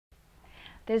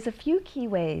There's a few key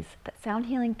ways that sound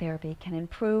healing therapy can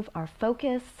improve our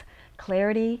focus,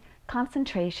 clarity,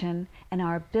 concentration, and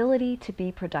our ability to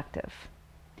be productive.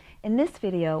 In this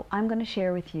video, I'm going to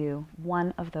share with you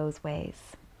one of those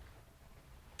ways.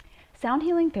 Sound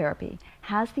healing therapy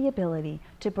has the ability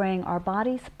to bring our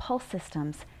body's pulse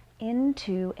systems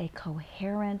into a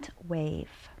coherent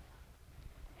wave.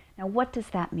 Now, what does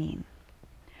that mean?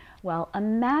 Well,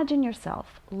 imagine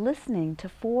yourself listening to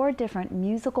 4 different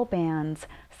musical bands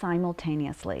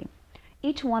simultaneously,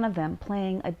 each one of them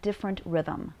playing a different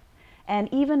rhythm. And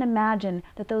even imagine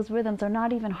that those rhythms are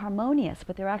not even harmonious,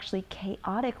 but they're actually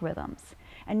chaotic rhythms.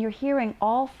 And you're hearing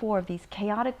all 4 of these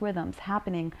chaotic rhythms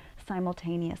happening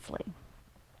simultaneously.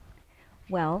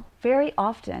 Well, very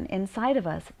often inside of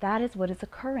us, that is what is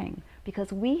occurring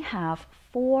because we have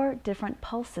 4 different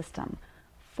pulse systems,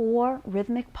 4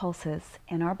 rhythmic pulses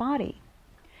in our body.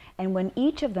 And when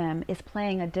each of them is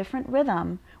playing a different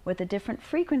rhythm with a different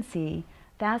frequency,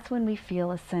 that's when we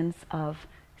feel a sense of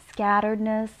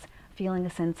scatteredness, feeling a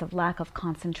sense of lack of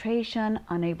concentration,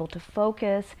 unable to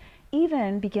focus,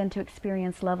 even begin to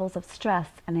experience levels of stress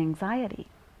and anxiety.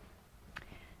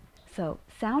 So,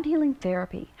 sound healing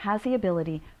therapy has the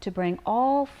ability to bring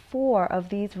all 4 of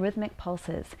these rhythmic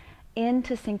pulses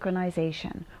into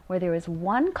synchronization, where there is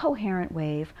one coherent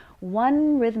wave,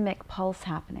 one rhythmic pulse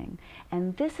happening.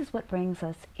 And this is what brings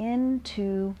us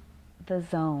into the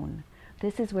zone.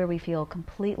 This is where we feel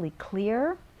completely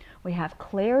clear, we have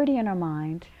clarity in our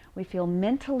mind, we feel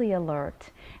mentally alert,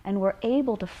 and we're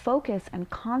able to focus and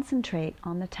concentrate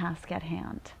on the task at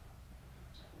hand.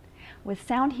 With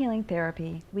sound healing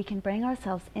therapy, we can bring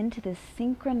ourselves into this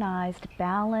synchronized,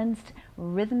 balanced,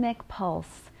 rhythmic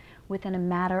pulse within a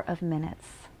matter of minutes,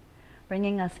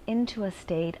 bringing us into a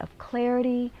state of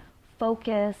clarity,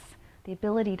 focus, the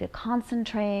ability to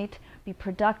concentrate, be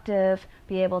productive,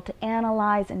 be able to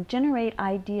analyze and generate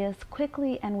ideas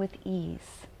quickly and with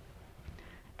ease.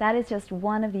 That is just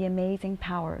one of the amazing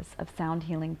powers of sound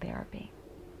healing therapy.